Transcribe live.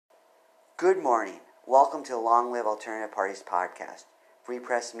Good morning. Welcome to the Long Live Alternative Parties podcast. Free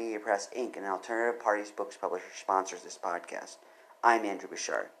Press Media Press Inc., an alternative parties books publisher, sponsors this podcast. I'm Andrew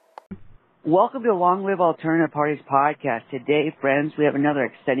Bouchard. Welcome to the Long Live Alternative Parties podcast. Today, friends, we have another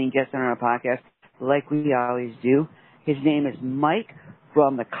exciting guest on our podcast, like we always do. His name is Mike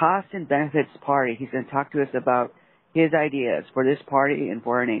from the Cost and Benefits Party. He's going to talk to us about his ideas for this party and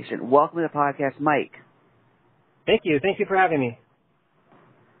for our nation. Welcome to the podcast, Mike. Thank you. Thank you for having me.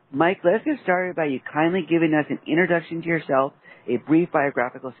 Mike, let's get started by you kindly giving us an introduction to yourself, a brief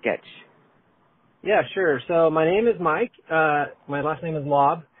biographical sketch. Yeah, sure. So my name is Mike. My last name is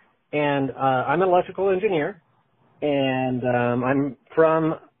Lobb, and I'm an electrical engineer, and I'm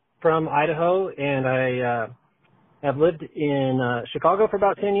from Idaho, and I have lived in Chicago for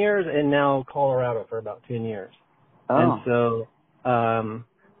about 10 years, and now Colorado for about 10 years. Oh. And so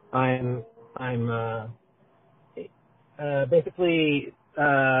I'm basically.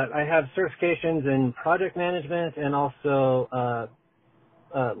 I have certifications in project management and also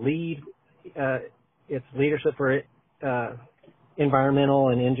lead. It's leadership for environmental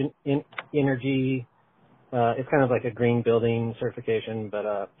and energy. It's kind of like a green building certification.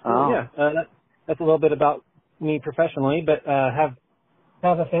 But that's a little bit about me professionally. But have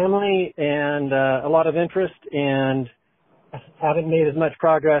a family and a lot of interest, and haven't made as much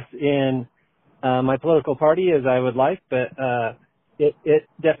progress in my political party as I would like, but. It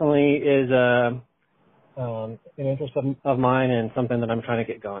definitely is an interest of mine and something that I'm trying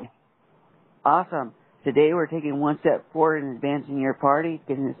to get going. Awesome. Today we're taking one step forward in advancing your party,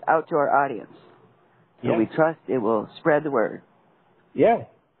 getting this out to our audience. So we trust it will spread the word. Yeah.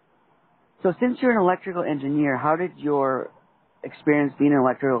 So since you're an electrical engineer, how did your experience being an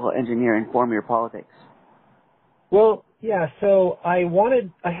electrical engineer inform your politics? Well, yeah, so I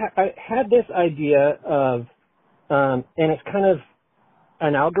had this idea of, and it's kind of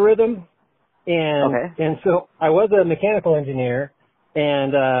an algorithm, and so I was a mechanical engineer,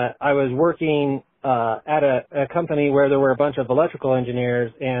 and I was working at a company where there were a bunch of electrical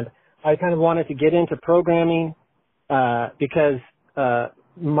engineers, and I kind of wanted to get into programming because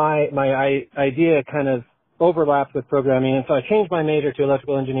my idea kind of overlapped with programming, and so I changed my major to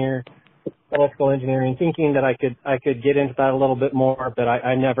electrical engineering, thinking that I could get into that a little bit more, but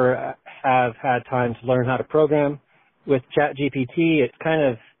I never have had time to learn how to program. With ChatGPT, it's kind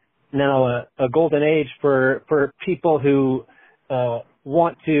of now a golden age for people who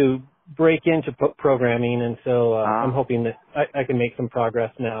want to break into programming, and so I'm hoping that I can make some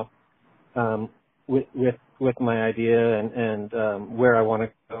progress now with my idea and where I want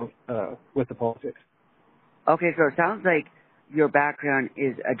to go with the politics. Okay, so it sounds like your background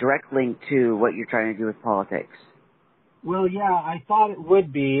is a direct link to what you're trying to do with politics. Well, yeah, I thought it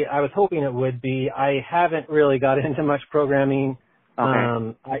would be. I was hoping it would be. I haven't really got into much programming.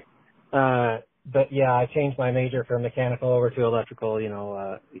 Okay. But yeah, I changed my major from mechanical over to electrical,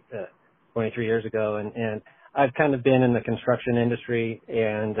 23 years ago, and I've kind of been in the construction industry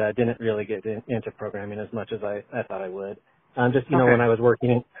and didn't really get into programming as much as I thought I would. When I was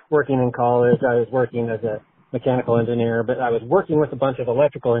working in college, I was working as a mechanical engineer, but I was working with a bunch of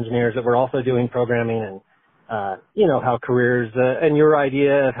electrical engineers that were also doing programming, and how careers and your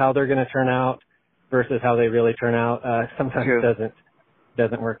idea of how they're going to turn out versus how they really turn out sometimes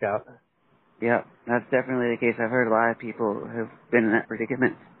doesn't work out. Yeah, that's definitely the case. I've heard a lot of people who've been in that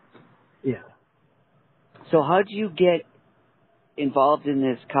predicament. Yeah. So how did you get involved in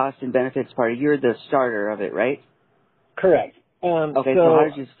this cost and benefits party? You're the starter of it, right? Correct. So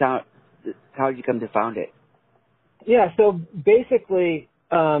how did you come to found it? Yeah, so basically,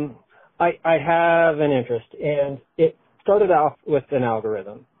 I have an interest, and it started off with an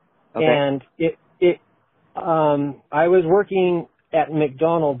algorithm. Okay. And I was working at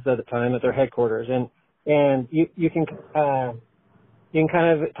McDonald's at the time at their headquarters, and you can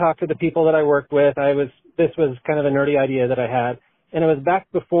kind of talk to the people that I worked with. This was kind of a nerdy idea that I had, and it was back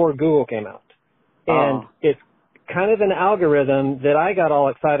before Google came out. And it's kind of an algorithm that I got all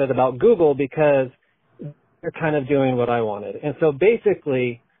excited about Google because they're kind of doing what I wanted. And so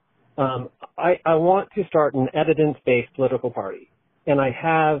basically, I want to start an evidence-based political party, and I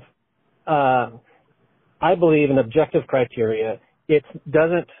have, I believe, an objective criteria. It's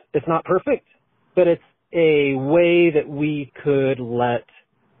not perfect, but it's a way that we could let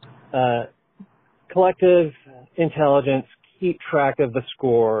collective intelligence keep track of the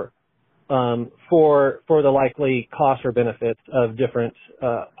score for the likely costs or benefits of different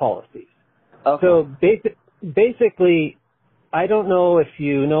policies. Okay. So basically, I don't know if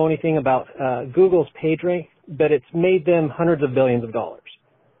you know anything about Google's PageRank, but it's made them hundreds of billions of dollars.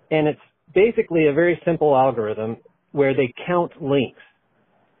 And it's basically a very simple algorithm where they count links.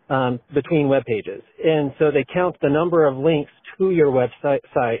 between web pages. And so they count the number of links to your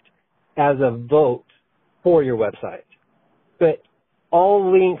website as a vote for your website. But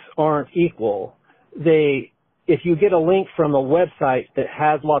all links aren't equal. If you get a link from a website that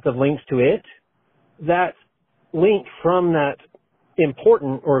has lots of links to it, that link from that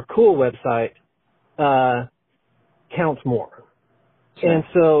important or cool website counts more. Sure. And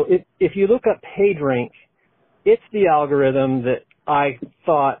so if you look up PageRank, it's the algorithm that I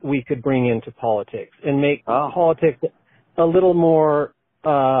thought we could bring into politics and make politics a little more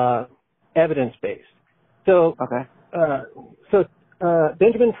evidence-based. So,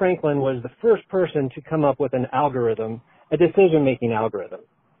 Benjamin Franklin was the first person to come up with an algorithm, a decision-making algorithm.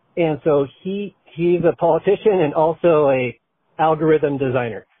 And so he's a politician and also a algorithm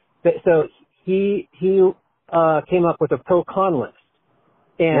designer. So he came up with a pro-con list.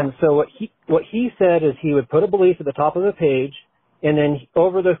 And so what he said is he would put a belief at the top of the page, and then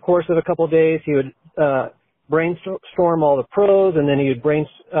over the course of a couple of days, he would brainstorm all the pros, and then he would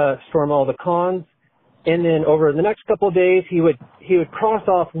brainstorm all the cons. And then over the next couple of days, he would cross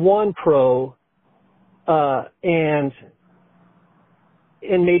off one pro, and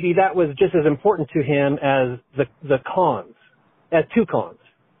maybe that was just as important to him as the cons, as two cons.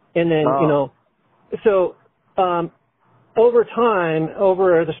 And then, so over time,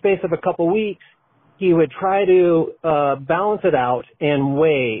 over the space of a couple of weeks, he would try to balance it out and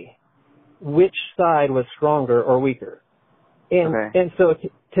weigh which side was stronger or weaker. And so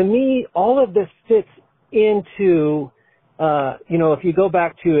to me, all of this fits into, if you go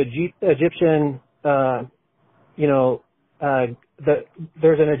back to Egyptian, there's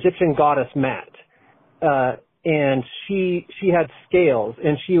an Egyptian goddess, Mat, and she had scales,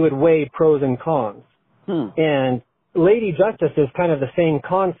 and she would weigh pros and cons. And Lady Justice is kind of the same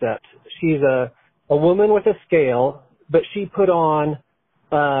concept. She's a woman with a scale, but she put on,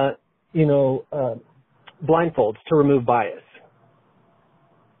 blindfolds to remove bias.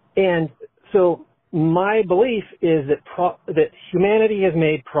 And so my belief is that humanity has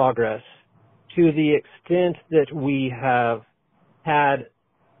made progress to the extent that we have tried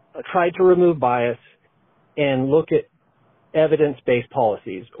to remove bias and look at evidence-based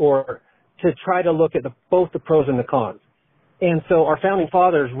policies, or to try to look at both the pros and the cons. And so our founding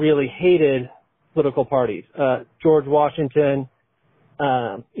fathers really hated political parties. George Washington,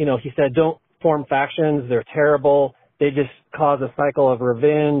 he said, don't form factions. They're terrible. They just cause a cycle of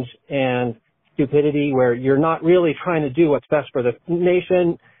revenge and stupidity where you're not really trying to do what's best for the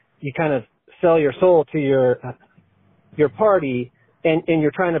nation. You kind of sell your soul to your party, and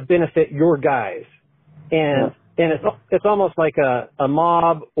you're trying to benefit your guys. And it's almost like a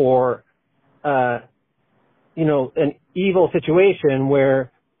mob or an evil situation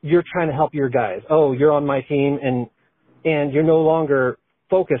where you're trying to help your guys. Oh, you're on my team, and you're no longer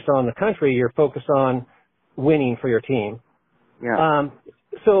focused on the country. You're focused on winning for your team. Yeah.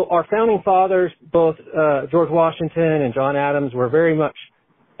 So our founding fathers, both George Washington and John Adams, were very much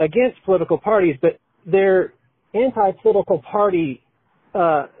against political parties, but their anti-political party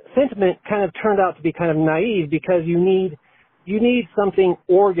sentiment kind of turned out to be kind of naive, because you need something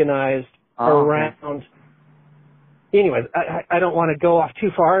organized around. Anyways, I don't want to go off too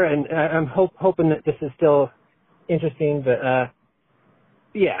far, and I'm hoping that this is still interesting, but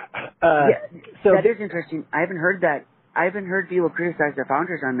so that is interesting. I haven't heard people criticize the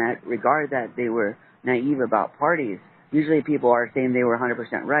founders on that regard, that they were naive about parties. Usually people are saying they were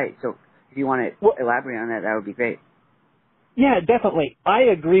 100% right. So if you want to elaborate on that, that would be great. Yeah, definitely. I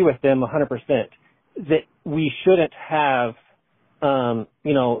agree with them 100% that we shouldn't have,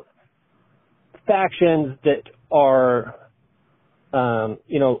 factions that are,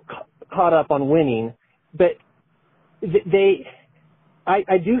 caught up on winning. But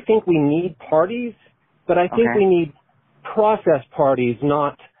I do think we need parties, but I think we need process parties,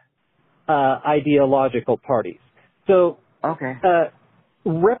 not ideological parties. So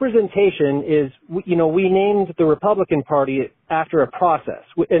representation is, we named the Republican Party after a process,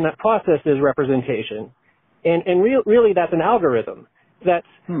 and that process is representation. And really that's an algorithm. That's,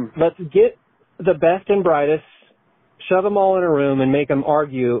 let's get the best and brightest, shove them all in a room and make them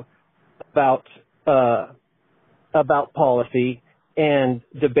argue about policy and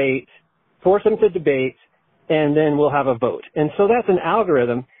debate, force them to debate, and then we'll have a vote. And so that's an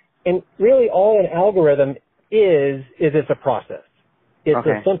algorithm. And really all an algorithm is it's a process. It's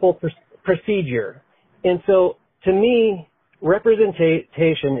a simple procedure. And so to me,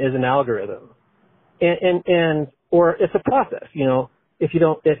 representation is an algorithm. Or it's a process,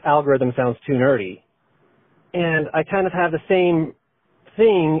 if algorithm sounds too nerdy. And I kind of have the same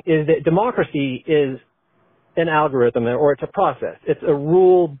thing, is that democracy is an algorithm or it's a process. It's a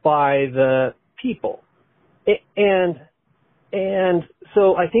rule by the people. And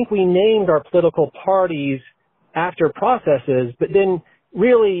so I think we named our political parties after processes, but then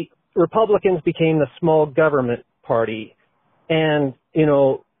really Republicans became the small government party, and, you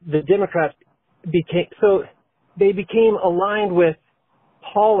know, the Democrats became aligned with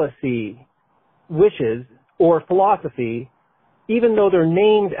policy wishes or philosophy, even though they're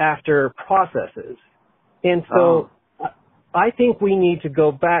named after processes. And so I think we need to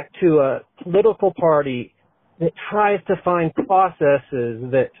go back to a political party that tries to find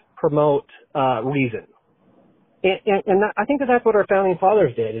processes that promote reason. And I think that's what our founding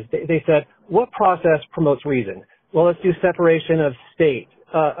fathers did. Is they said, what process promotes reason? Well, let's do separation of state.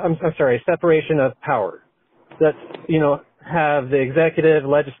 Separation of power. Let's, you know, have the executive,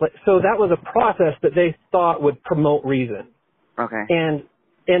 legislative. So that was a process that they thought would promote reason. Okay. And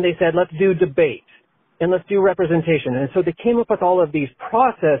they said, let's do debate and let's do representation. And so they came up with all of these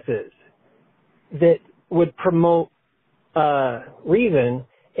processes that would promote reason.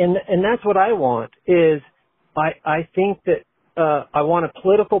 And that's what I want is I think that I want a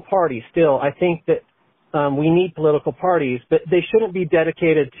political party still. I think that we need political parties, but they shouldn't be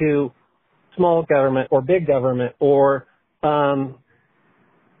dedicated to small government or big government, or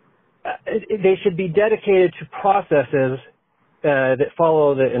they should be dedicated to processes that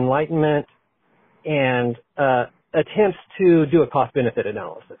follow the Enlightenment and attempts to do a cost-benefit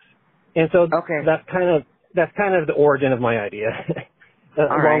analysis. And so that's kind of the origin of my idea.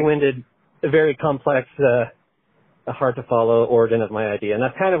 Long-winded, very complex, hard to follow origin of my idea, and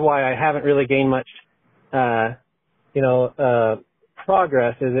that's kind of why I haven't really gained much,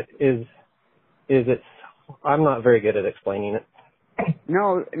 progress. I'm not very good at explaining it.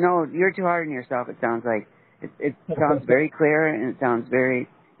 No, you're too hard on yourself. It sounds like it sounds very clear and it sounds very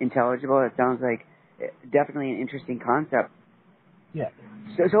intelligible. It sounds like definitely an interesting concept. Yeah.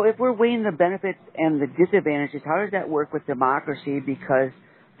 So if we're weighing the benefits and the disadvantages, how does that work with democracy? Because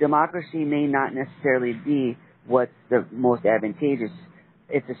democracy may not necessarily be what's the most advantageous.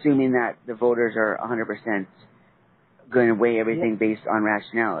 It's assuming that the voters are 100% going to weigh everything based on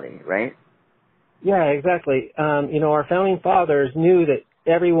rationality, right? Yeah, exactly. Our founding fathers knew that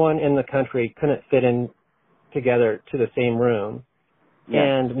everyone in the country couldn't fit in together to the same room. Yeah.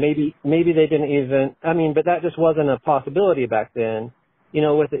 And maybe they didn't even, but that just wasn't a possibility back then. You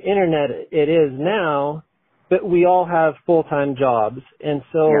know, with the internet, it is now, but we all have full-time jobs. And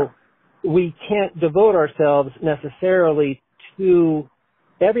so we can't devote ourselves necessarily to,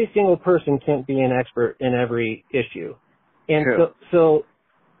 every single person can't be an expert in every issue. And so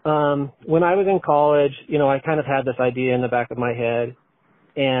when I was in college, I kind of had this idea in the back of my head.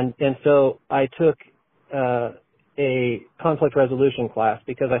 And so I took a conflict resolution class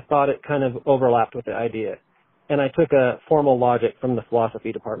because I thought it kind of overlapped with the idea. And I took a formal logic from the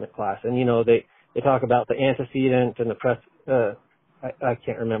philosophy department class. And, they talk about the antecedent and the I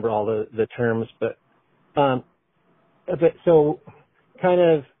can't remember all the terms, but so kind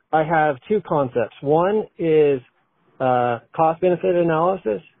of I have two concepts. One is cost-benefit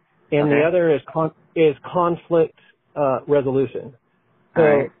analysis, and the other is conflict resolution.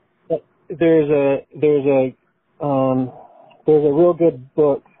 So there's a real good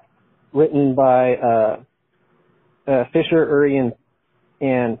book written by Fisher, Urey,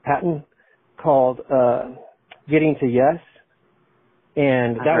 and Patton called Getting to Yes,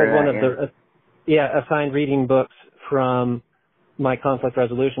 and that was one of the assigned reading books from my conflict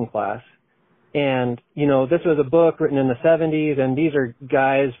resolution class. And, this was a book written in the 70s, and these are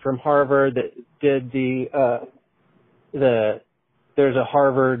guys from Harvard that did there's a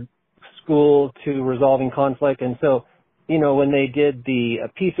Harvard school to resolving conflict. And so, when they did the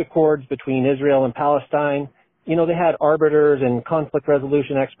peace accords between Israel and Palestine, they had arbiters and conflict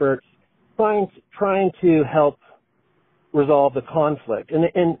resolution experts trying to help resolve the conflict.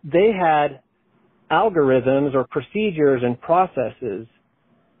 And they had algorithms or procedures and processes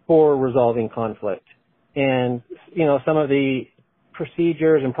for resolving conflict. And, some of the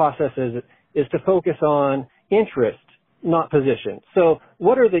procedures and processes is to focus on interest, not position. So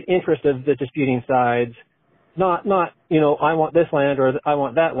what are the interests of the disputing sides? Not, I want this land or I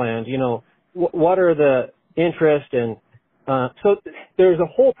want that land. What are the interests? And so there's a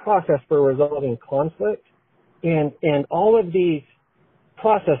whole process for resolving conflict. And all of these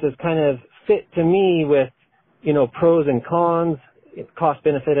processes kind of fit to me with, pros and cons,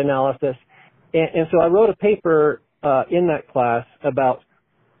 cost-benefit analysis. And so I wrote a paper in that class about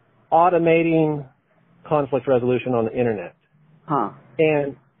automating conflict resolution on the internet.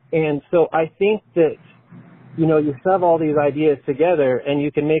 And so I think that, you shove all these ideas together and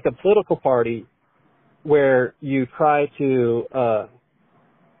you can make a political party where you try to,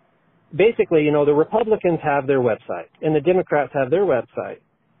 basically, the Republicans have their website and the Democrats have their website.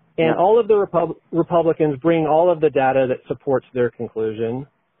 And all of the Republicans bring all of the data that supports their conclusion,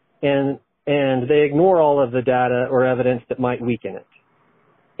 and they ignore all of the data or evidence that might weaken it.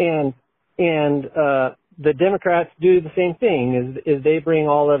 And the Democrats do the same thing, is they bring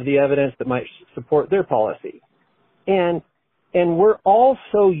all of the evidence that might support their policy. And we're all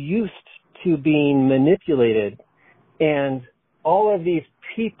so used to being manipulated, and all of these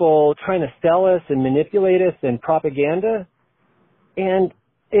people trying to sell us and manipulate us and propaganda. And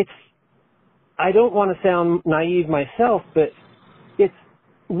I don't want to sound naive myself, but if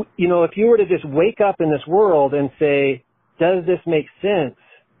you were to just wake up in this world and say, does this make sense?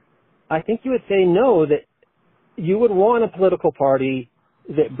 I think you would say no, that you would want a political party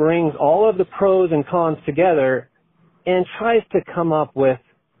that brings all of the pros and cons together and tries to come up with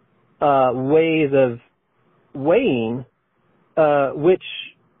ways of weighing which,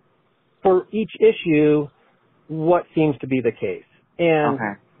 for each issue, what seems to be the case.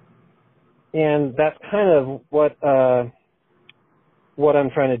 And that's kind of what I'm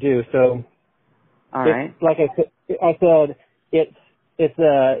trying to do. So, all right. Like I said, it's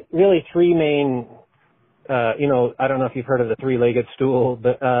really three main. I don't know if you've heard of the three-legged stool,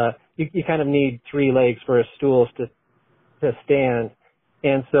 but you kind of need three legs for a stool to stand.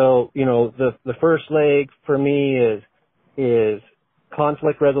 And so, the first leg for me is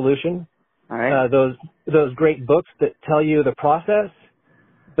conflict resolution. All right. Those great books that tell you the process.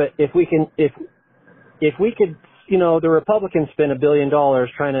 But if we could, the Republicans spent $1 billion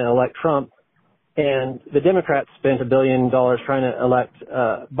trying to elect Trump, and the Democrats spent $1 billion trying to elect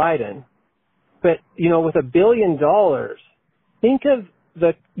Biden. But with $1 billion, think of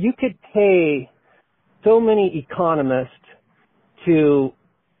you could pay so many economists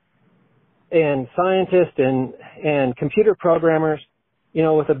and scientists and computer programmers,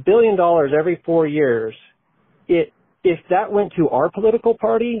 with $1 billion every 4 years, if that went to our political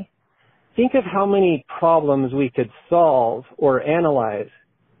party, think of how many problems we could solve or analyze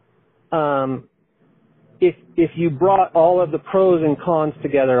if you brought all of the pros and cons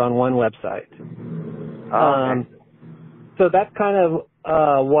together on one website. Okay. So that's kind of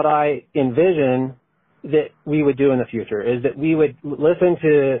what I envision that we would do in the future, is that we would listen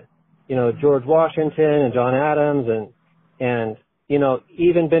to George Washington and John Adams and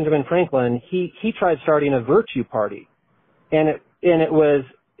even Benjamin Franklin. He tried starting a virtue party. And it was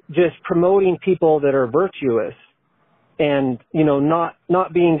just promoting people that are virtuous and,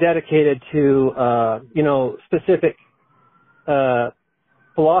 not being dedicated to, specific,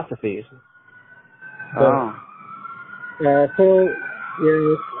 philosophies. Oh.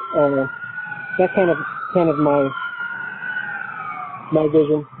 That's kind of my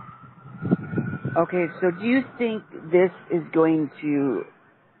vision. Okay, so do you think this is going to,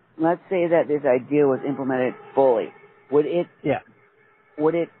 let's say that this idea was implemented fully, would it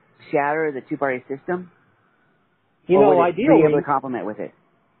shatter the two-party system? Ideally, be able to complement with it?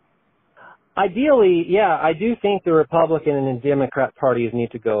 Ideally, yeah, I do think the Republican and the Democrat parties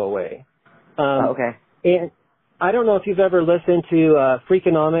need to go away. Okay. And I don't know if you've ever listened to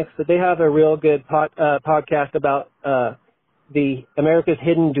Freakonomics, but they have a real good podcast about the America's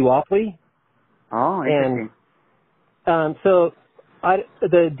Hidden Duopoly. Oh, interesting. And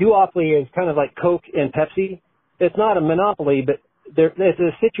the duopoly is kind of like Coke and Pepsi. It's not a monopoly, but it's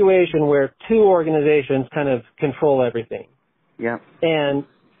a situation where two organizations kind of control everything. Yeah. And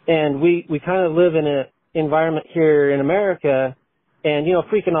we kind of live in an environment here in America, and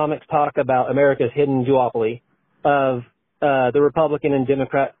Freakonomics talk about America's hidden duopoly of the Republican and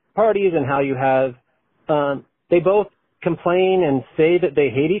Democrat parties, and how you have they both complain and say that they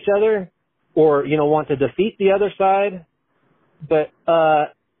hate each other, or want to defeat the other side, but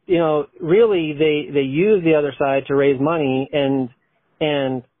really they use the other side to raise money, and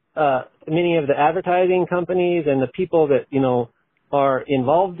many of the advertising companies and the people that are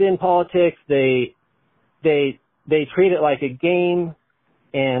involved in politics, they treat it like a game,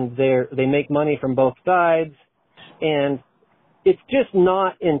 and they make money from both sides, and it's just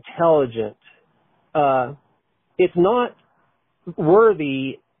not intelligent. It's not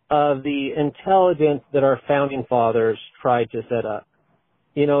worthy of the intelligence that our founding fathers tried to set up.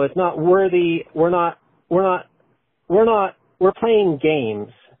 It's not worthy. We're playing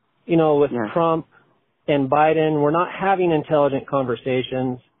games, with Trump and Biden. We're not having intelligent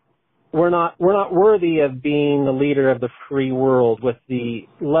conversations. We're not worthy of being the leader of the free world with the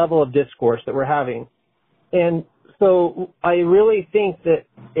level of discourse that we're having. And so I really think that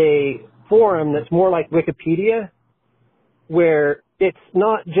a forum that's more like Wikipedia, where it's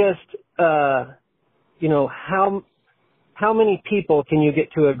not just, how many people can you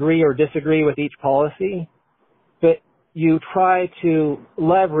get to agree or disagree with each policy, but you try to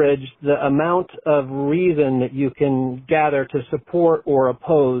leverage the amount of reason that you can gather to support or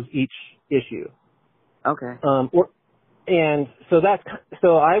oppose each issue. Okay. And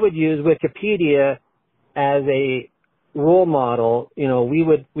so I would use Wikipedia as a role model. We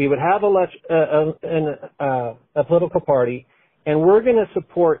would have a political party, and we're going to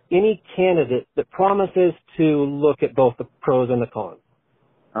support any candidate that promises to look at both the pros and the cons.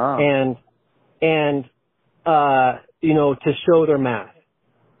 Oh. And to show their math.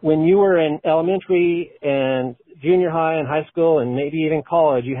 When you were in elementary and junior high and high school and maybe even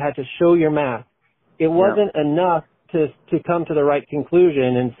college, you had to show your math. It wasn't enough to come to the right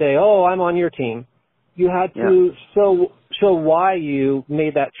conclusion and say, oh, I'm on your team. You had to show why you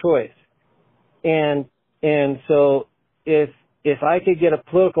made that choice. And so if I could get a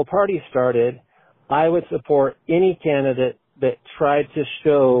political party started, I would support any candidate that tried to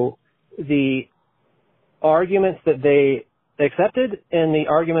show the arguments that they accepted and the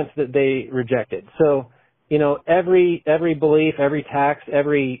arguments that they rejected. So, every belief, every tax,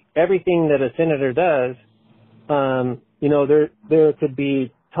 everything that a senator does, there could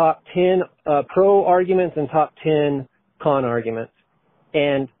be top 10 pro arguments and top 10 con arguments.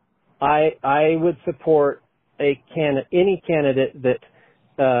 And I would support any candidate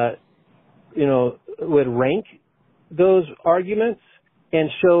that would rank those arguments and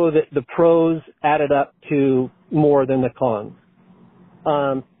show that the pros added up to more than the cons.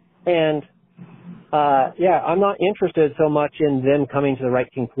 I'm not interested so much in them coming to the right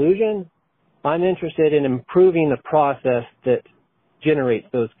conclusion. I'm interested in improving the process that generates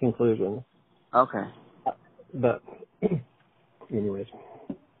those conclusions. Okay. But anyways.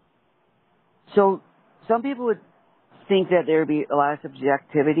 So some people would think that there would be a lot of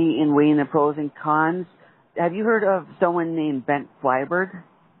subjectivity in weighing the pros and cons. Have you heard of someone named Bent Flyberg?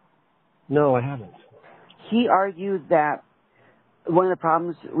 No, I haven't. He argued that one of the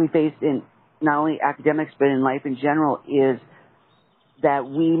problems we face in not only academics but in life in general is that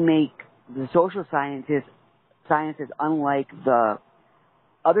we make the social sciences unlike the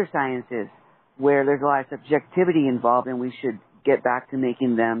other sciences where there's a lot of subjectivity involved, and we should get back to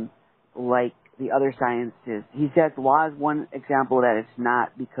making them like the other sciences. He says law is one example that it's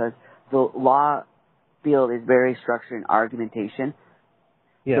not, because the law field is very structured in argumentation.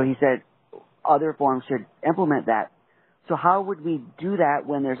 Yeah. So he said other forms should implement that. So how would we do that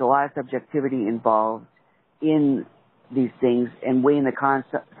when there's a lot of subjectivity involved in these things, and weighing the cons?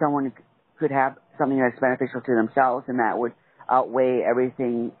 Someone could have something that's beneficial to themselves, and that would outweigh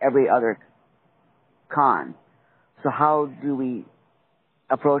every other con. So how do we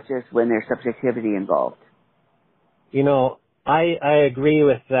approach this when there's subjectivity involved? I agree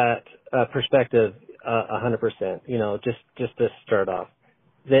with that perspective 100%. Just to start off,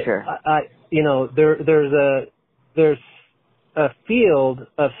 that sure. There's a field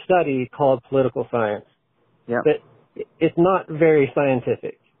of study called political science. Yep. But it's not very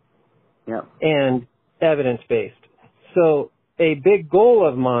scientific. Yep. And evidence-based. So a big goal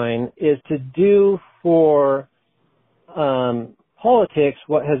of mine is to do for politics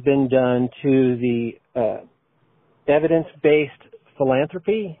what has been done to the evidence-based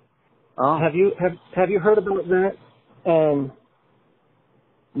philanthropy. Oh. Have you heard about that?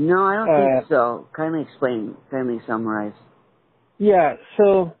 No, I don't think so. Kindly explain. Kindly summarize. Yeah.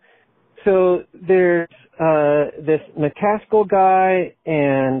 So there's this McCaskill guy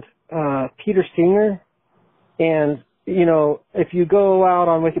and Peter Singer, and if you go out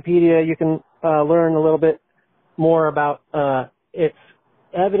on Wikipedia, you can learn a little bit more about it's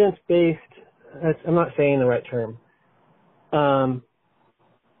evidence-based. I'm not saying the right term.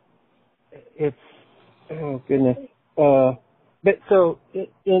 It's, oh goodness. But so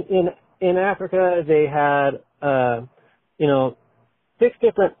in Africa, they had 6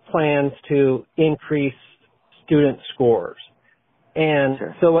 different plans to increase student scores. And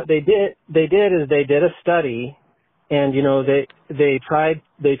sure. So what they did is they did a study, and they tried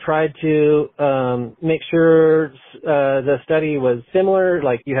to make sure the study was similar,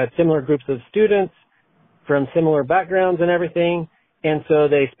 like you had similar groups of students from similar backgrounds and everything. And so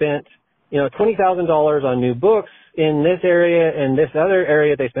they spent $20,000 on new books in this area, and this other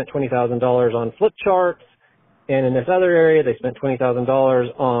area they spent $20,000 on flip charts, and in this other area they spent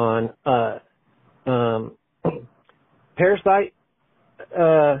 $20,000 on parasite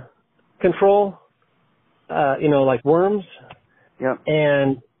control, like worms. Yep.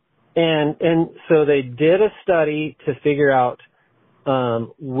 And so they did a study to figure out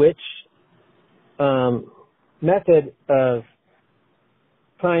which method of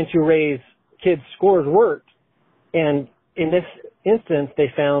trying to raise kids' scores worked. And in this instance,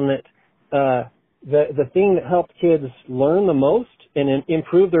 they found that the thing that helped kids learn the most and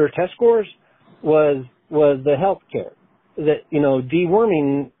improve their test scores was the health care. That,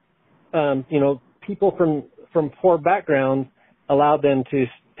 deworming, people from poor backgrounds allowed them to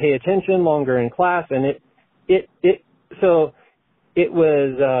pay attention longer in class, and so it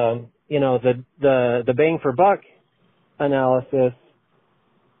was, the bang for buck analysis,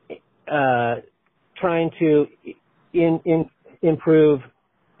 trying to improve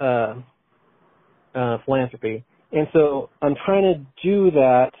philanthropy. And so I'm trying to do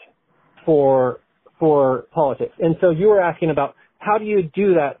that for politics. And so you were asking about how do you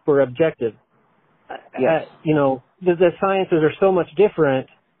do that for objective? Yes. The sciences are so much different.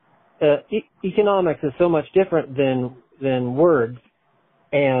 Economics is so much different than words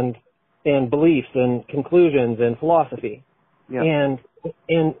and beliefs and conclusions and philosophy. Yep.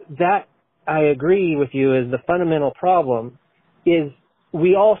 And that, I agree with you, is the fundamental problem. Is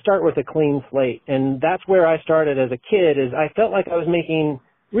we all start with a clean slate, and that's where I started as a kid. Is I felt like I was making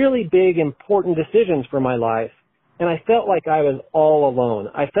really big, important decisions for my life, and I felt like I was all alone.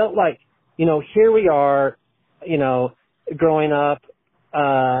 I felt like, here we are, growing up.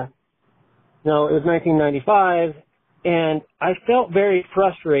 It was 1995, and I felt very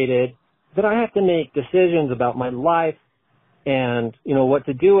frustrated that I have to make decisions about my life and, what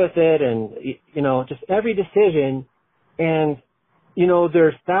to do with it, and, just every decision. And,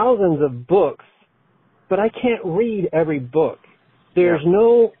 there's thousands of books, but I can't read every book. There's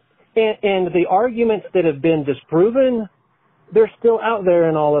and the arguments that have been disproven, they're still out there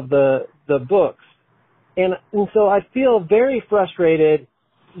in all of the books. And so I feel very frustrated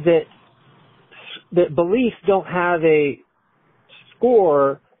that beliefs don't have a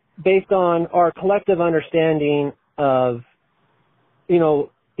score based on our collective understanding of,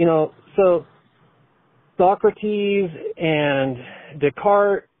 so Socrates and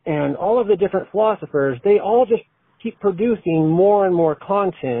Descartes and all of the different philosophers, they all just keep producing more and more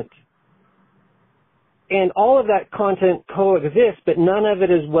content. And all of that content coexists, but none of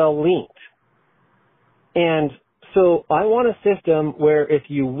it is well linked. And so I want a system where if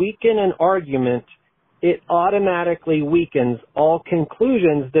you weaken an argument, it automatically weakens all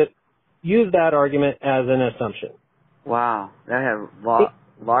conclusions that use that argument as an assumption. Wow, that has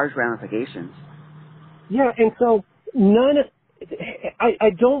large ramifications. Yeah, and so I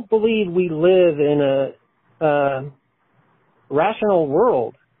don't believe we live in a rational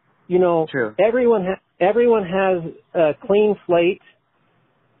world. True. Everyone has a clean slate,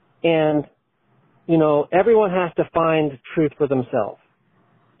 and everyone has to find truth for themselves.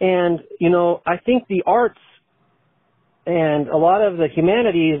 And I think the arts and a lot of the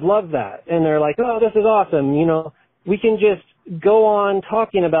humanities love that, and they're like, oh, this is awesome. We can just go on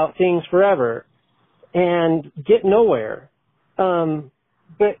talking about things forever and get nowhere.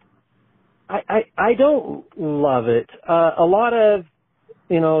 But I don't love it. A lot of,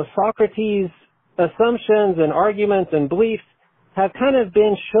 Socrates' assumptions and arguments and beliefs have kind of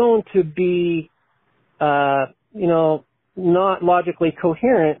been shown to be, not logically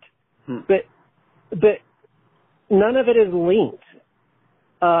coherent, but none of it is linked.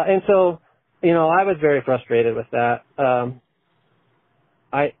 And so, I was very frustrated with that.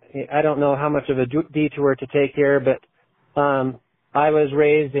 I don't know how much of a detour to take here, but I was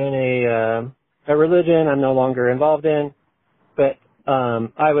raised in a religion I'm no longer involved in, but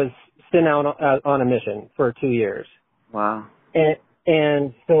I was sent out on a mission for 2 years. Wow.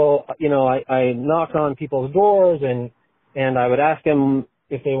 And so, I knocked on people's doors and I would ask them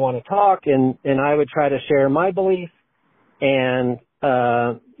if they want to talk, and I would try to share my beliefs, and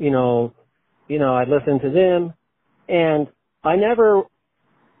I'd listen to them, and I never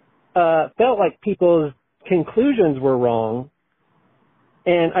felt like people's conclusions were wrong,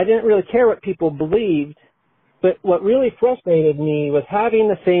 and I didn't really care what people believed. But what really frustrated me was having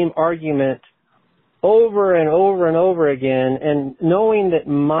the same argument over and over and over again, and knowing that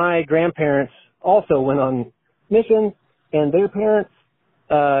my grandparents also went on missions, and their parents,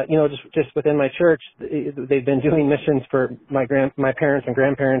 just within my church, they've been doing missions for my parents and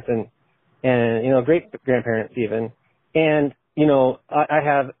grandparents and great grandparents even. And I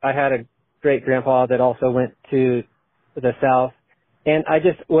had a great grandpa that also went to the South, and I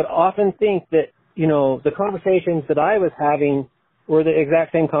just would often think that the conversations that I was having were the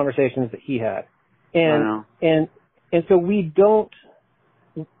exact same conversations that he had. And so we don't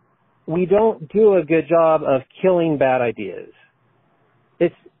do a good job of killing bad ideas.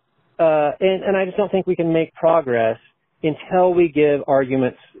 It's and I just don't think we can make progress until we give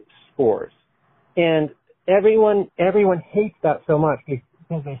arguments scores. And everyone hates that so much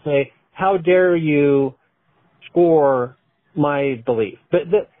because they say, how dare you score my belief? But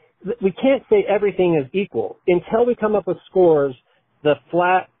we can't say everything is equal. Until we come up with scores, the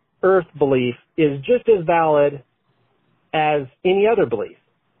flat earth belief is just as valid as any other belief.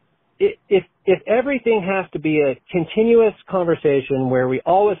 If everything has to be a continuous conversation where we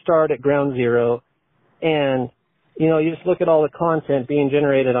always start at ground zero and, you just look at all the content being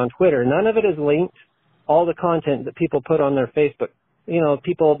generated on Twitter, none of it is linked. All the content that people put on their Facebook,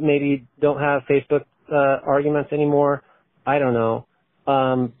 people maybe don't have Facebook arguments anymore. I don't know.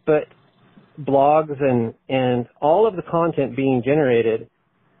 But blogs and all of the content being generated,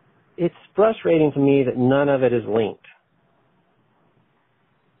 it's frustrating to me that none of it is linked.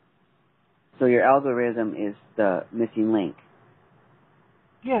 So your algorithm is the missing link.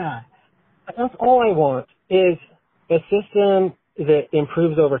 Yeah. That's all I want is a system that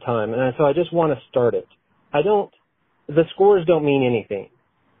improves over time. And so I just want to start it. The scores don't mean anything.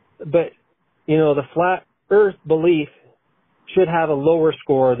 But, the flat earth belief should have a lower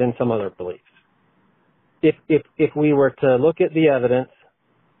score than some other beliefs. If we were to look at the evidence,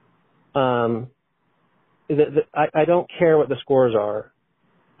 I don't care what the scores are,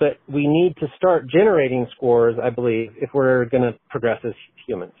 but we need to start generating scores, I believe, if we're going to progress as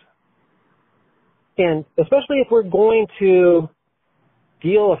humans. And especially if we're going to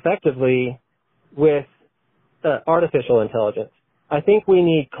deal effectively with artificial intelligence. I think we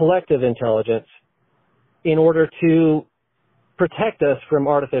need collective intelligence in order to protect us from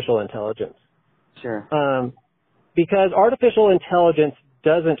artificial intelligence. Sure. Because artificial intelligence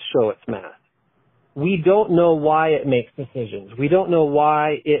doesn't show its math. We don't know why it makes decisions. We don't know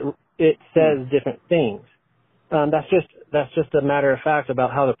why it says different things. That's just a matter of fact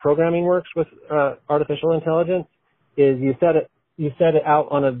about how the programming works with artificial intelligence. Is you set it out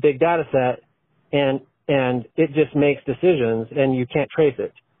on a big data set, and it just makes decisions, and you can't trace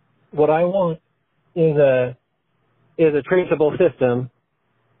it. What I want is a traceable system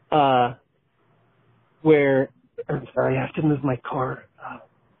where, I'm sorry, I have to move my car.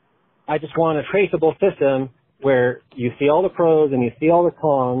 I just want a traceable system where you see all the pros and you see all the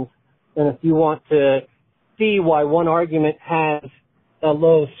cons, and if you want to see why one argument has a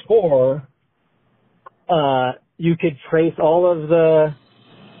low score, you could trace all of the,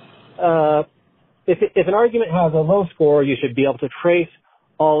 if an argument has a low score, you should be able to trace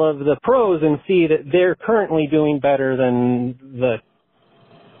all of the pros and see that they're currently doing better than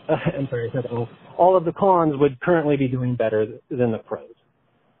all of the cons would currently be doing better than the pros.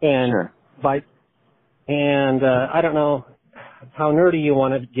 And sure. I don't know how nerdy you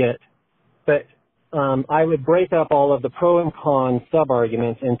want to get, but I would break up all of the pro and con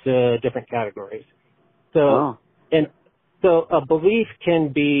sub-arguments into different categories. So a belief can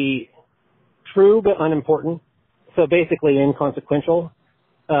be true but unimportant, so basically inconsequential.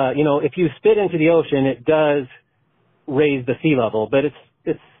 If you spit into the ocean, it does raise the sea level, but it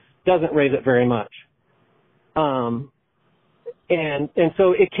doesn't raise it very much. And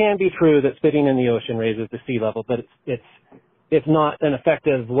so it can be true that spitting in the ocean raises the sea level, but it's not an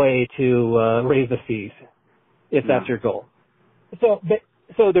effective way to raise the seas, if that's your goal. So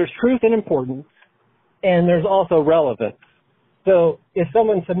there's truth and importance, and there's also relevance. So if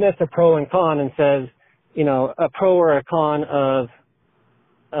someone submits a pro and con and says, a pro or a con of,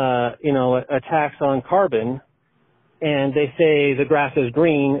 a tax on carbon, and they say the grass is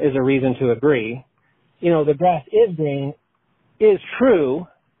green is a reason to agree. The grass is green is true,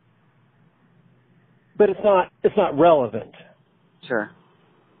 but it's not relevant. Sure.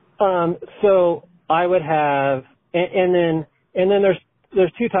 So I would have, and then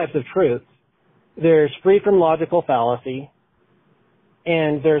there's two types of truth. There's free from logical fallacy,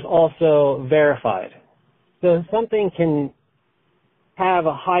 and there's also verified. So something can have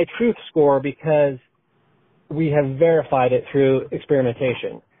a high truth score because we have verified it through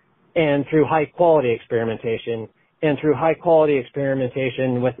experimentation and through high quality experimentation and through high quality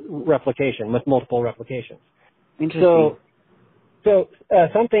experimentation with replication, with multiple replications. Interesting. So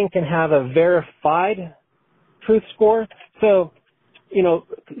something can have a verified truth score. So,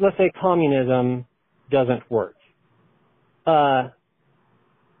 let's say communism doesn't work.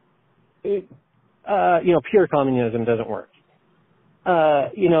 Pure communism doesn't work.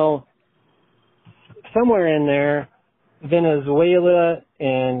 Somewhere in there, Venezuela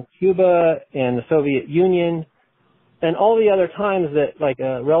and Cuba and the Soviet Union and all the other times that like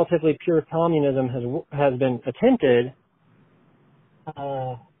a relatively pure communism has been attempted,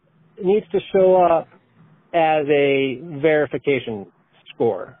 needs to show up as a verification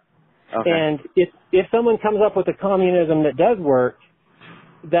score. Okay. And if someone comes up with a communism that does work,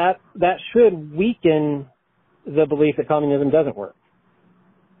 that should weaken the belief that communism doesn't work.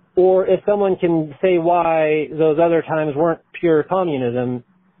 or if someone can say why those other times weren't pure communism,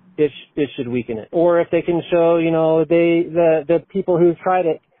 it should weaken it. Or if they can show, the people who tried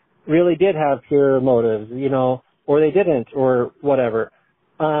it really did have pure motives, or they didn't, or whatever.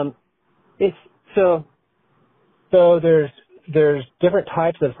 It's so there's different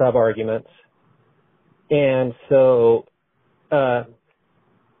types of sub-arguments. And so, another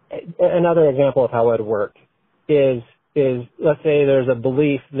example of how it would work is let's say there's a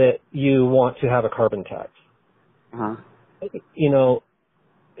belief that you want to have a carbon tax. Uh-huh.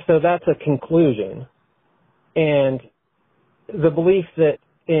 So that's a conclusion. And the belief that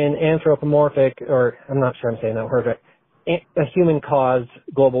in anthropomorphic, or I'm not sure I'm saying that word right, a human caused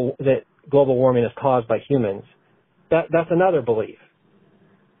global warming is caused by humans, that's another belief.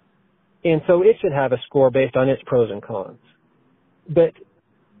 And so it should have a score based on its pros and cons. But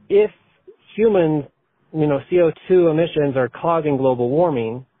if humans, CO2 emissions are causing global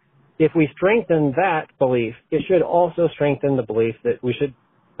warming, if we strengthen that belief, it should also strengthen the belief that we should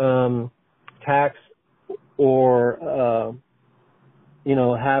tax or,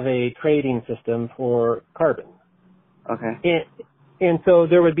 have a trading system for carbon. Okay. And so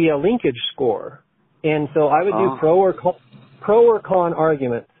there would be a linkage score. And so I would do pro or con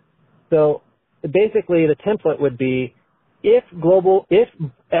arguments. So basically the template would be, if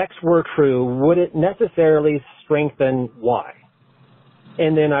X were true, would it necessarily strengthen Y?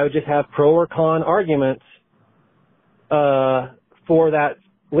 And then I would just have pro or con arguments for that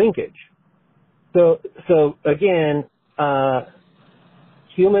linkage. So again,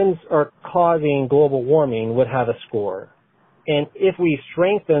 humans are causing global warming would have a score. And if we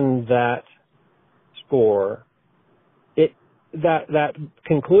strengthen that score, that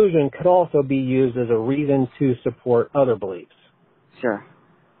conclusion could also be used as a reason to support other beliefs. Sure.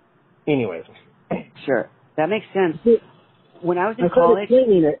 Anyways. Sure. That makes sense. When I was in college...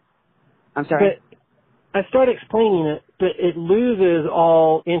 explaining it. I'm sorry? I started explaining it, but it loses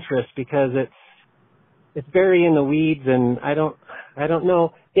all interest because it's very in the weeds, and I don't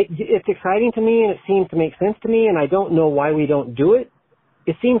know. It's exciting to me, and it seems to make sense to me, and I don't know why we don't do it.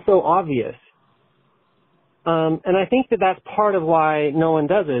 It seems so obvious. And I think that's part of why no one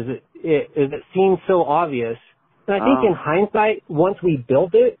does it, it seems so obvious. And I think in hindsight, once we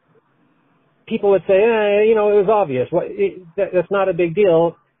built it, people would say, it was obvious. That's not a big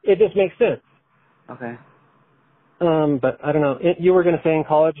deal. It just makes sense. Okay. But I don't know. You were going to say in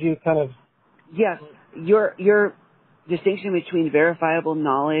college you kind of... Yes. Your distinction between verifiable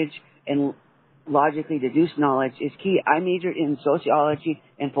knowledge and logically deduced knowledge is key. I majored in sociology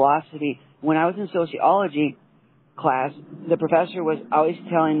and philosophy. When I was in sociology class, the professor was always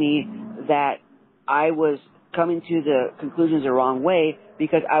telling me that I was coming to the conclusions the wrong way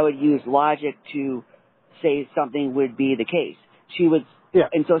because I would use logic to say something would be the case. She would,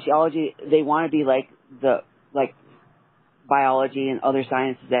 in sociology, they want to be like biology and other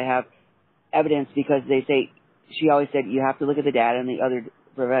sciences that have evidence because they say, she always said, you have to look at the data, and the other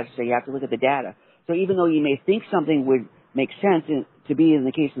professors say, you have to look at the data. So even though you may think something would make sense to be in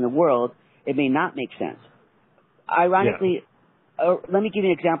the case in the world, it may not make sense. Ironically, let me give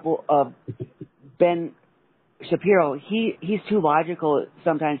you an example of Ben Shapiro. He's too logical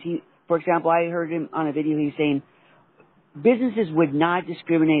sometimes. For example, I heard him on a video, he's saying businesses would not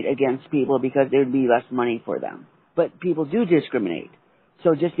discriminate against people because there would be less money for them. But people do discriminate.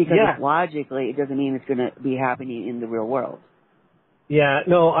 So just because it's logically, it doesn't mean it's going to be happening in the real world. Yeah,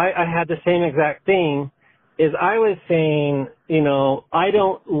 no, I had the same exact thing. I was saying, I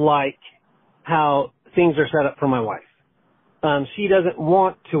don't like how things are set up for my wife. She doesn't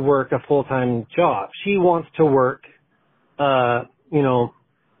want to work a full-time job. She wants to work, 30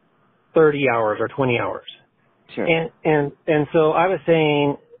 hours or 20 hours. Sure. And so I was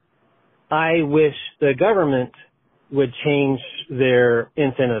saying, I wish the government would change their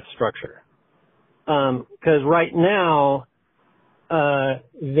incentive structure. 'Cause right now,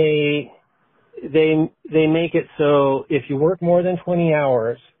 they make it so if you work more than 20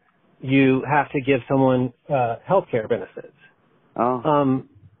 hours, you have to give someone health care benefits. And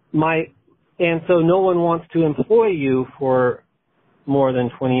so no one wants to employ you for more than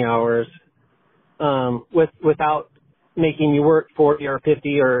 20 hours without making you work 40 or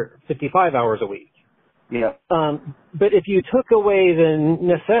 50 or 55 hours a week. Yeah. But if you took away the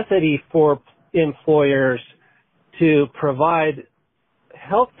necessity for employers to provide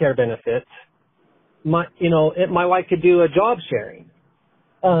health care benefits, my wife could do a job sharing.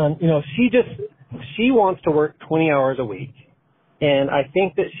 She wants to work 20 hours a week. And I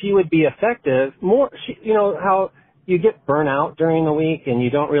think that she would be effective more, how you get burnt out during the week and you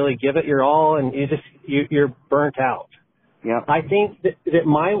don't really give it your all and you're burnt out. Yep. I think that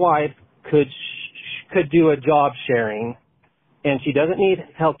my wife could do a job sharing, and she doesn't need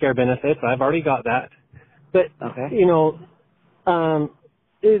health care benefits. I've already got that. But, Okay.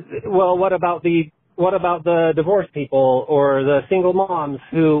 what about the divorced people or the single moms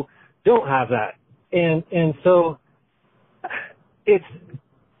who don't have that? And so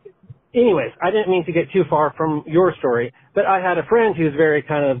anyways, I didn't mean to get too far from your story, but I had a friend who's very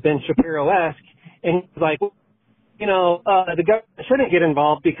kind of Ben Shapiro-esque, and he's like, the government shouldn't get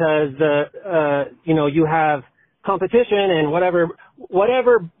involved because you have competition and whatever,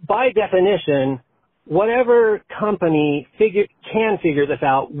 by definition, whatever company can figure this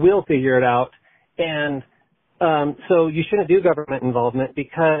out will figure it out. And, so you shouldn't do government involvement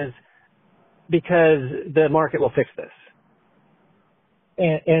because the market will fix this.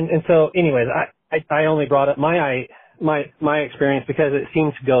 And so anyways, I only brought up my experience because it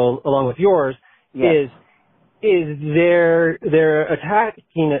seems to go along with yours. Yes. Is they're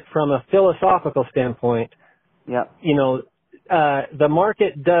attacking it from a philosophical standpoint. Yep. The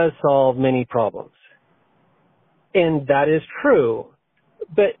market does solve many problems. And that is true.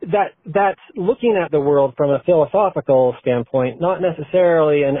 But that's looking at the world from a philosophical standpoint, not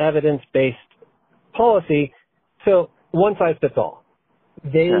necessarily an evidence-based policy. So one size fits all.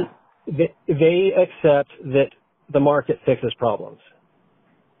 They accept that the market fixes problems.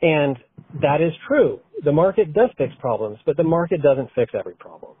 And that is true. The market does fix problems, but the market doesn't fix every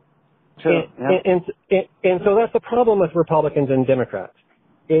problem. True. And so that's the problem with Republicans and Democrats.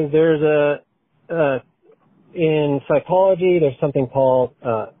 Is there's in psychology, there's something called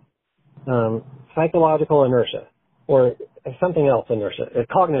psychological inertia, or something else inertia,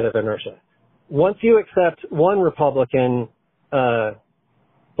 cognitive inertia. Once you accept one Republican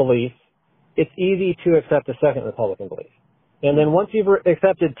belief, it's easy to accept a second Republican belief. And then once you've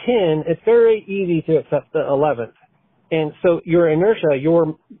accepted 10, it's very easy to accept the 11th. And so your inertia,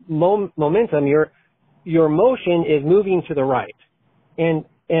 your momentum, your motion is moving to the right. And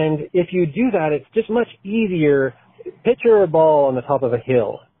if you do that, it's just much easier. Picture a ball on the top of a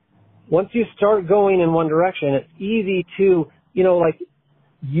hill. Once you start going in one direction, it's easy to, like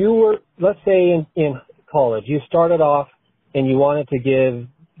you were, let's say in college, you started off and you wanted to give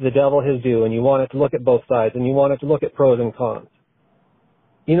the devil his due, and you wanted to look at both sides, and you wanted to look at pros and cons.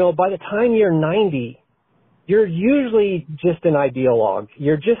 By the time you're 90, you're usually just an ideologue.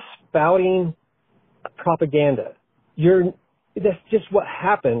 You're just spouting propaganda. That's just what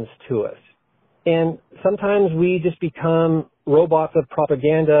happens to us. And sometimes we just become robots of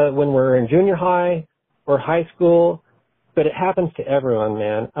propaganda when we're in junior high or high school, but it happens to everyone,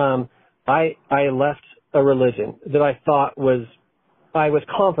 man. I left a religion that I thought I was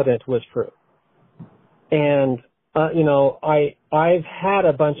confident was true. And, I've had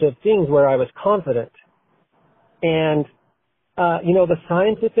a bunch of things where I was confident. And, the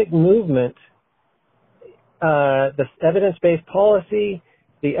scientific movement, the evidence-based policy,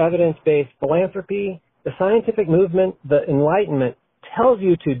 the evidence-based philanthropy, the scientific movement, the Enlightenment tells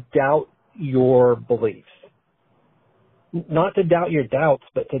you to doubt your beliefs. Not to doubt your doubts,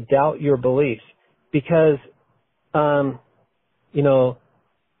 but to doubt your beliefs. Because,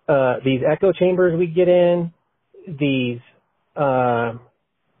 these echo chambers we get in, the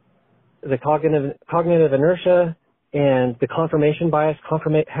cognitive inertia and the confirmation bias.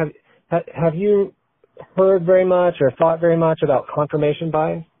 Have you heard very much or thought very much about confirmation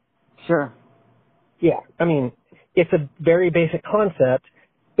bias? Sure. Yeah. I mean, it's a very basic concept,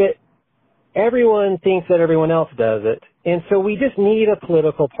 but everyone thinks that everyone else does it. And so we just need a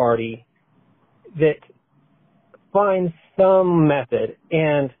political party that finds some method.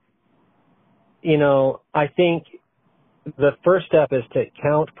 And, I think the first step is to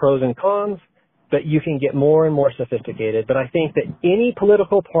count pros and cons, but you can get more and more sophisticated. But I think that any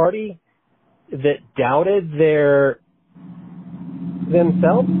political party that doubted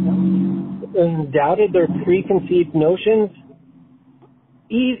themselves and doubted their preconceived notions,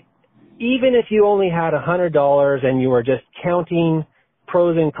 even if you only had $100 and you were just counting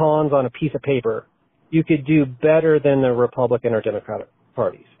pros and cons on a piece of paper, you could do better than the Republican or Democratic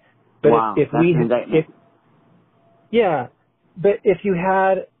parties. But wow, but if you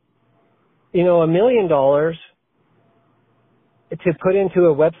had, $1 million to put into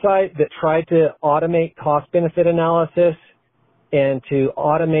a website that tried to automate cost-benefit analysis and to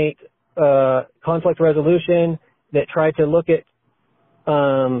automate conflict resolution, that tried to look at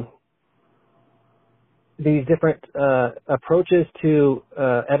these different approaches to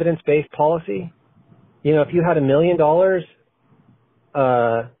evidence-based policy, if you had $1 million,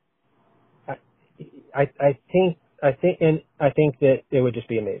 I think that it would just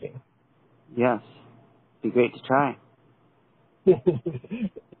be amazing. Yes, be great to try. And,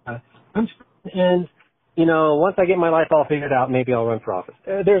 once I get my life all figured out, maybe I'll run for office.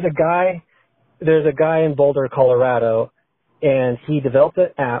 There's a guy in Boulder, Colorado, and he developed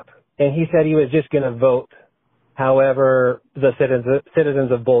an app, and he said he was just going to vote however the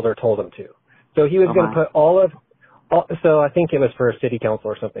citizens of Boulder told him to. So he was going to put so I think it was for city council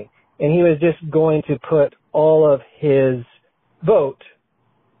or something, and he was just going to put all of his vote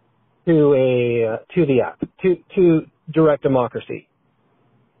to the app, to direct democracy.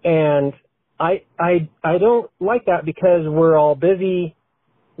 And I don't like that because we're all busy.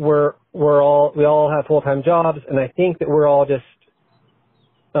 We all have full-time jobs, and I think that we're all just,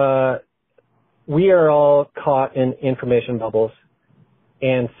 we are all caught in information bubbles.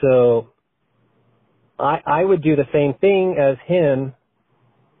 And so I would do the same thing as him,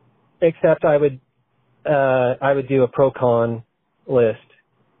 except I would do a pro-con list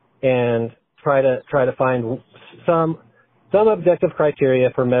and try to find some objective criteria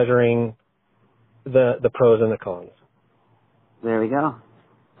for measuring the pros and the cons. There we go.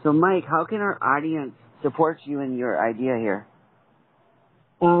 So, Mike, how can our audience support you in your idea here?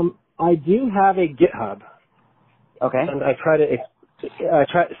 I do have a GitHub. Okay. And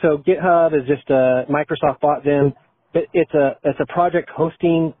so GitHub is just Microsoft bought them. It's a project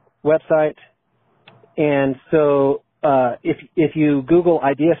hosting website. And so, if you Google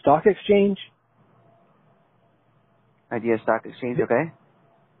Idea Stock Exchange. Idea Stock Exchange, okay.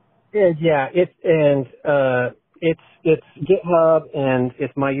 Yeah, it's GitHub, and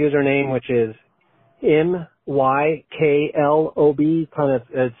it's my username, which is MYKLOB, kind of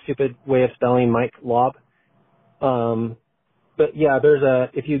a stupid way of spelling Mike Lob. But yeah,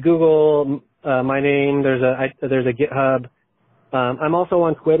 if you Google my name, there's a GitHub. I'm also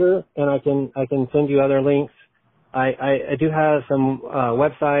on Twitter, and I can send you other links. I do have some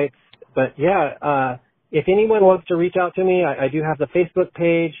websites, but yeah, if anyone wants to reach out to me, I do have the Facebook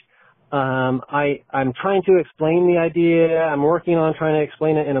page. I'm trying to explain the idea. I'm working on trying to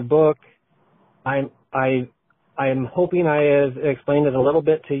explain it in a book. I'm hoping I have explained it a little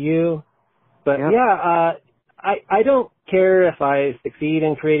bit to you. But yep. Yeah, I don't care if I succeed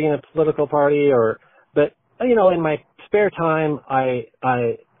in creating a political party but in my spare time, I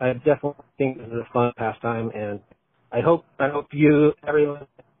definitely think this is a fun pastime, and I hope everyone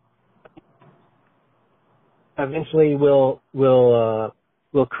eventually will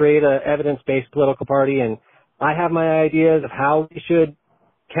create an evidence-based political party. And I have my ideas of how we should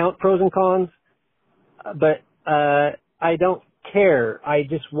count pros and cons, but I don't care. I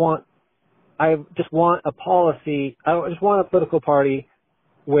just want a policy. I just want a political party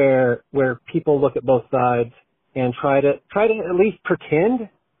where people look at both sides and try to at least pretend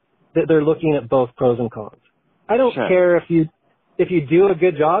that they're looking at both pros and cons. I don't care if you do a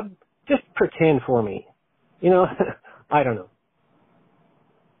good job. Just pretend for me. I don't know.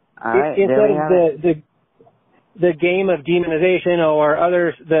 All right. Instead of the game of demonization or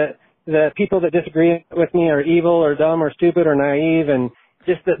others, the people that disagree with me are evil or dumb or stupid or naive, and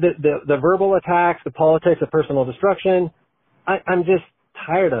just the verbal attacks, the politics of personal destruction. I'm just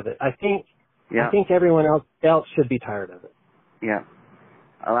tired of it. I think everyone else should be tired of it. Yeah.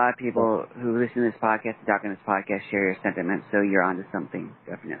 A lot of people who listen to this podcast, talk on this podcast, share your sentiments, so you're onto something,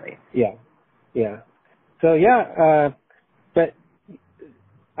 definitely. Yeah. Yeah. So yeah, but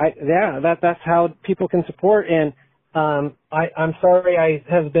that's how people can support. And I'm sorry I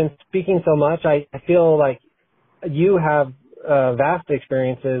have been speaking so much. I feel like you have vast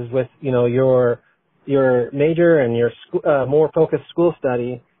experiences with your major and your more focused school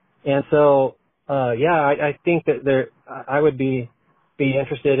study, and so I think that I would be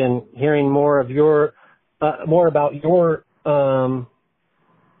interested in hearing more of more about your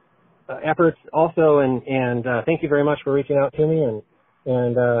efforts also, and thank you very much for reaching out to me, and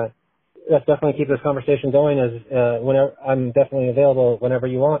let's definitely keep this conversation going whenever I'm definitely available whenever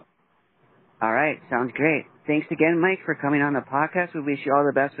you want. All right, sounds great. Thanks again, Mike, for coming on the podcast. We wish you all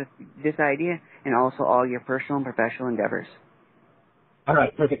the best with this idea and also all your personal and professional endeavors. All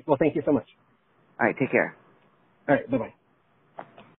right, perfect. Well, thank you so much. All right, take care. All right, bye-bye.